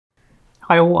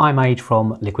Hi all, I'm Ade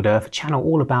from Liquid Earth, a channel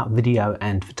all about video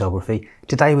and photography.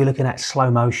 Today we're looking at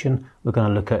slow motion. We're going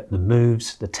to look at the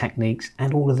moves, the techniques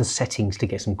and all of the settings to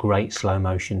get some great slow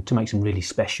motion to make some really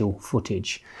special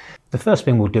footage. The first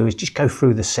thing we'll do is just go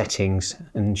through the settings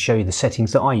and show you the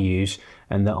settings that I use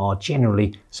and that are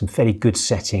generally some fairly good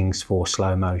settings for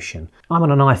slow motion. I'm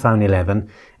on an iPhone 11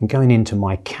 and going into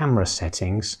my camera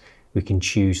settings we can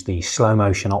choose the slow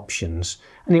motion options,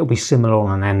 and it'll be similar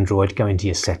on an Android. Go into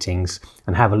your settings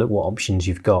and have a look what options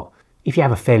you've got. If you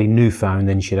have a fairly new phone,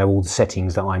 then you should have all the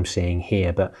settings that I'm seeing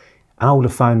here, but an older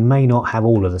phone may not have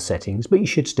all of the settings, but you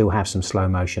should still have some slow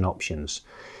motion options.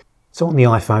 So on the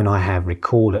iPhone I have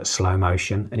record at slow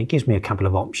motion, and it gives me a couple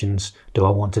of options. Do I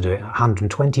want to do it at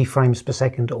 120 frames per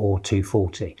second or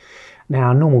 240?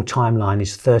 Now a normal timeline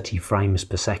is 30 frames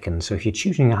per second, so if you're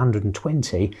choosing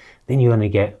 120 then you're going to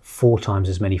get 4 times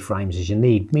as many frames as you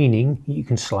need, meaning you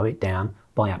can slow it down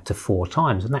by up to 4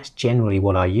 times, and that's generally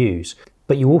what I use.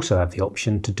 But you also have the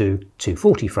option to do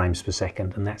 240 frames per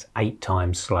second, and that's 8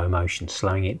 times slow motion,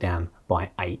 slowing it down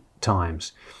by 8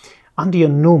 times. Under your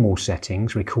normal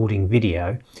settings, recording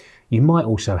video, you might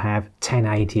also have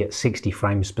 1080 at 60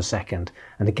 frames per second.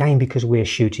 And again, because we're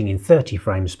shooting in 30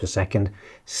 frames per second,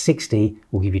 60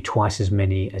 will give you twice as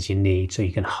many as you need, so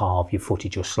you can halve your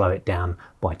footage or slow it down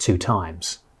by 2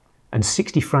 times. And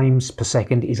 60 frames per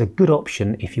second is a good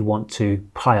option if you want to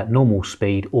play at normal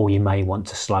speed, or you may want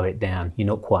to slow it down, you're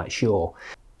not quite sure.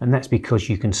 And that's because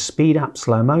you can speed up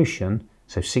slow motion,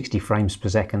 so 60 frames per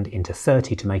second into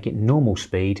 30 to make it normal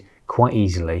speed quite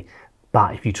easily.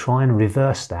 But if you try and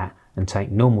reverse that and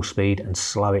take normal speed and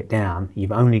slow it down,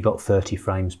 you've only got 30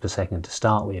 frames per second to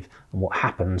start with. And what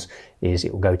happens is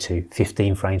it will go to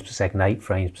 15 frames per second, 8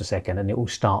 frames per second, and it will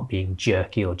start being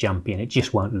jerky or jumpy, and it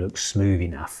just won't look smooth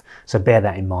enough. So bear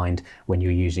that in mind when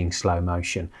you're using slow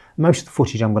motion. Most of the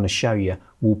footage I'm going to show you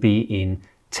will be in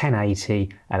 1080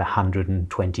 at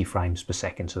 120 frames per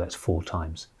second, so that's 4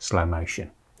 times slow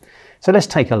motion. So let's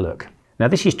take a look. Now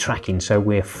this is tracking, so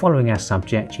we're following our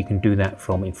subject. You can do that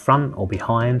from in front or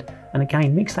behind, and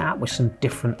again mix that up with some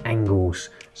different angles,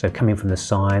 so coming from the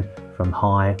side, from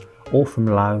high or from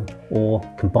low, or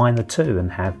combine the two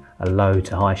and have a low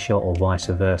to high shot or vice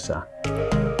versa.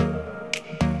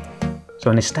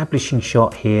 So an establishing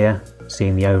shot here,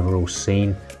 seeing the overall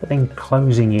scene, but then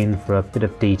closing in for a bit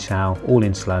of detail, all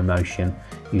in slow motion,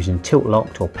 using tilt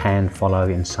locked or pan follow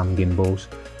in some gimbals,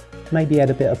 to maybe add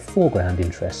a bit of foreground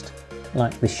interest.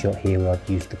 Like this shot here where I've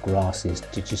used the grasses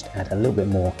to just add a little bit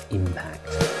more impact.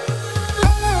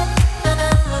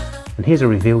 And here's a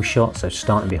reveal shot, so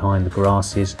starting behind the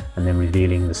grasses and then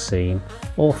revealing the scene,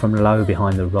 or from low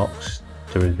behind the rocks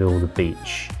to reveal the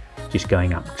beach, just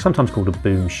going up, sometimes called a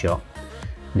boom shot.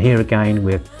 And here again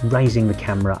we're raising the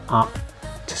camera up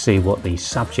to see what the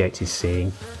subject is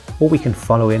seeing, or we can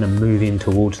follow in and move in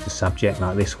towards the subject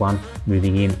like this one,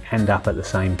 moving in and up at the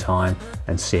same time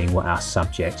and seeing what our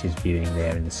subject is viewing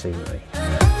there in the scenery.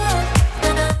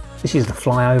 This is the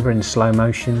flyover in slow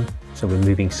motion, so we're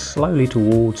moving slowly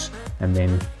towards and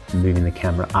then moving the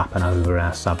camera up and over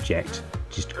our subject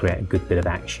just to create a good bit of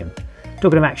action.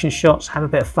 Talking of action shots, have a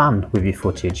bit of fun with your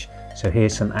footage. So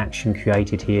here's some action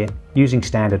created here using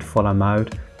standard follow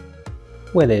mode.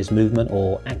 Where there's movement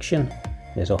or action,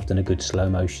 there's often a good slow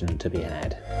motion to be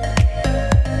had.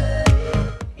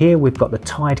 Here we've got the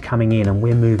tide coming in and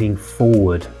we're moving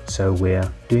forward, so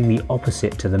we're doing the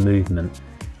opposite to the movement.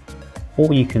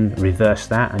 Or you can reverse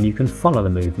that and you can follow the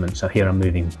movement. So here I'm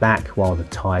moving back while the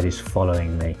tide is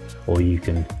following me. Or you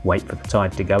can wait for the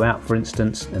tide to go out, for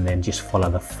instance, and then just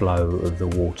follow the flow of the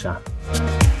water.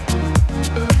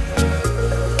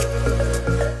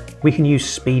 We can use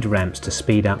speed ramps to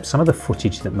speed up some of the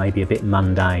footage that may be a bit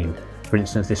mundane. For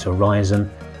instance, this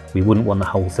horizon, we wouldn't want the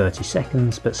whole 30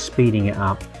 seconds, but speeding it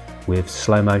up with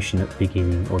slow motion at the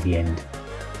beginning or the end.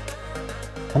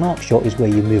 An arc shot is where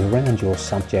you move around your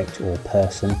subject or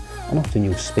person, and often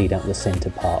you'll speed up the centre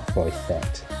part for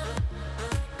effect.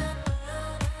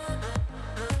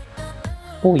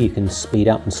 Or you can speed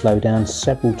up and slow down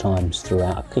several times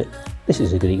throughout a clip. This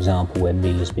is a good example where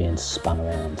me is being spun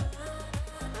around.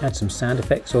 Add some sound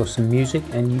effects or some music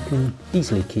and you can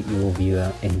easily keep your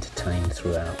viewer entertained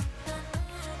throughout.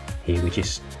 Here we're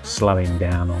just slowing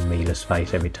down on Mila's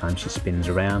face every time she spins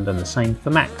around, and the same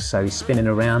for Max, so he's spinning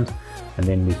around, and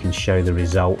then we can show the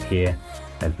result here,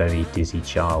 a very dizzy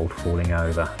child falling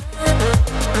over.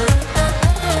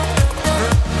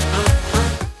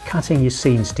 Cutting your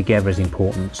scenes together is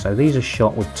important, so these are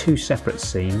shot with 2 separate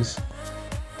scenes,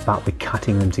 but we're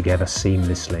cutting them together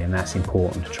seamlessly, and that's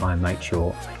important to try and make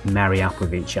sure they marry up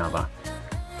with each other.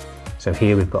 So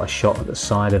here we've got a shot at the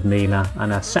side of Mila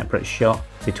and a separate shot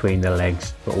between the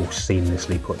legs, but all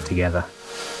seamlessly put together.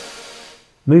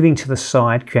 Moving to the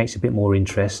side creates a bit more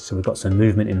interest, so we've got some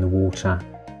movement in the water,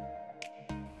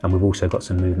 and we've also got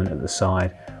some movement at the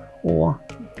side, or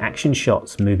action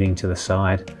shots moving to the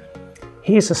side.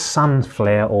 Here's a sun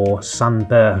flare or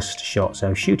sunburst shot,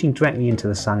 so shooting directly into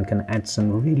the sun can add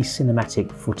some really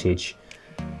cinematic footage.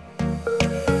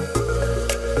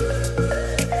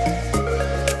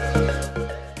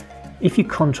 If you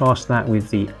contrast that with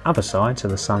the other side, so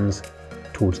the sun's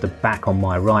towards the back on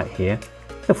my right here,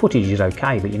 the footage is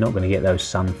okay, but you're not going to get those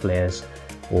sun flares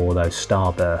or those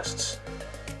starbursts.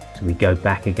 So we go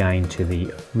back again to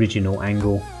the original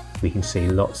angle, we can see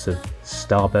lots of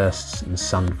starbursts and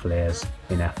sun flares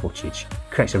in our footage.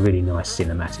 It creates a really nice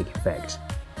cinematic effect.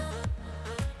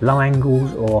 Low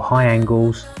angles or high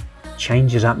angles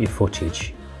changes up your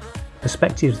footage.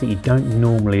 Perspectives that you don't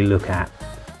normally look at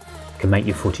can make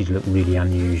your footage look really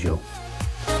unusual.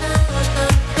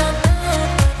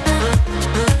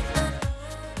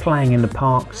 Playing in the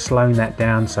park, slowing that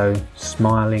down, so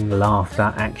smiling,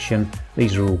 laughter, action,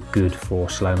 these are all good for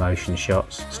slow motion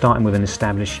shots. Starting with an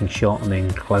establishing shot and then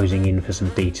closing in for some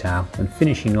detail and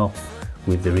finishing off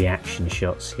with the reaction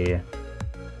shots here.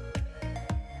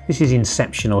 This is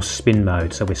inception or spin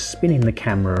mode, so we're spinning the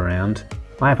camera around.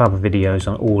 I have other videos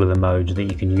on all of the modes that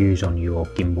you can use on your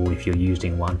gimbal if you're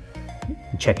using one.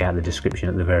 Check out the description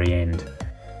at the very end.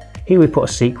 Here we put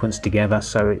a sequence together,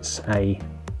 so it's a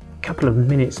couple of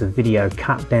minutes of video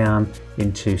cut down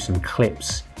into some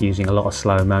clips using a lot of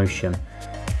slow motion.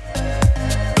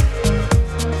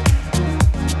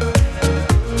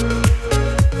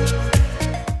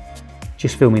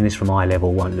 Just filming this from eye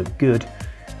level won't look good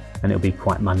and it'll be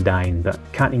quite mundane, but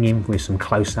cutting in with some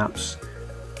close-ups,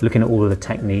 looking at all of the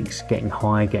techniques, getting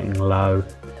high, getting low,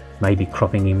 maybe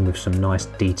cropping in with some nice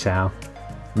detail.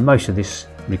 Most of this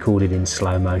recorded in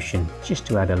slow motion just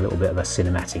to add a little bit of a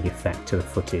cinematic effect to the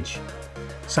footage.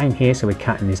 Same here, so we're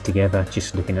cutting this together,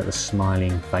 just looking at the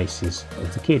smiling faces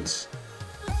of the kids.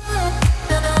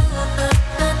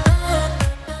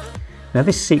 Now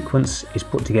this sequence is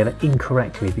put together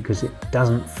incorrectly because it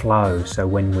doesn't flow, so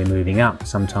when we're moving up,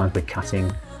 sometimes we're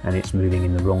cutting and it's moving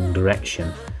in the wrong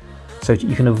direction. So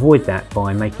you can avoid that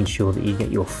by making sure that you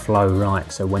get your flow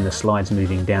right, so when the slide's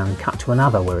moving down, cut to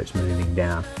another where it's moving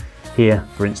down. Here,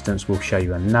 for instance, we'll show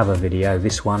you another video,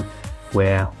 this one,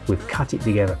 where we've cut it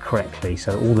together correctly,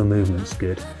 so all the movement's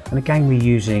good. And again, we're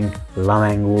using low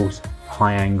angles,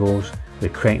 high angles, we're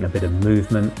creating a bit of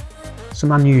movement,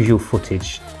 some unusual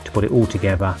footage to put it all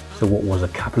together, so what was a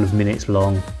couple of minutes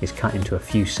long is cut into a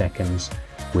few seconds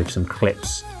with some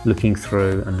clips looking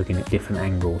through and looking at different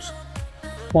angles.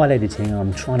 While editing,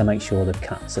 I'm trying to make sure the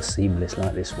cuts are seamless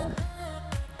like this one.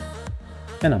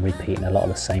 And I'm repeating a lot of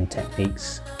the same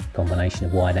techniques, combination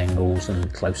of wide angles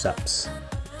and close-ups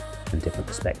and different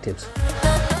perspectives.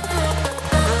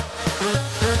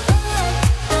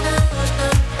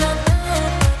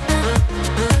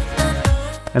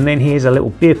 And then here's a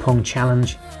little beer pong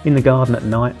challenge in the garden at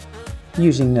night,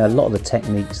 using a lot of the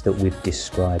techniques that we've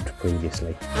described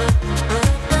previously.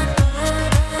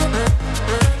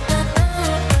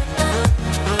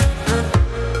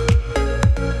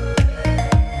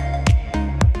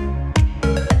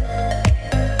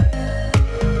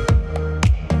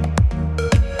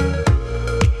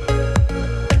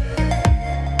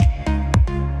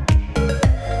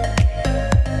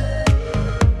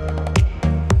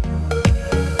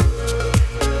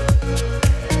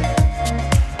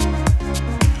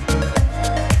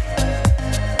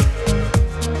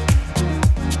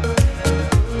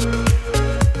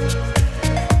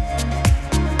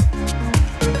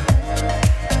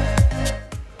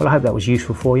 Well, I hope that was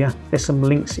useful for you. There's some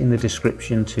links in the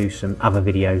description to some other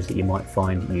videos that you might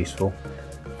find useful.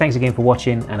 Thanks again for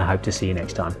watching, and I hope to see you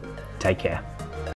next time. Take care.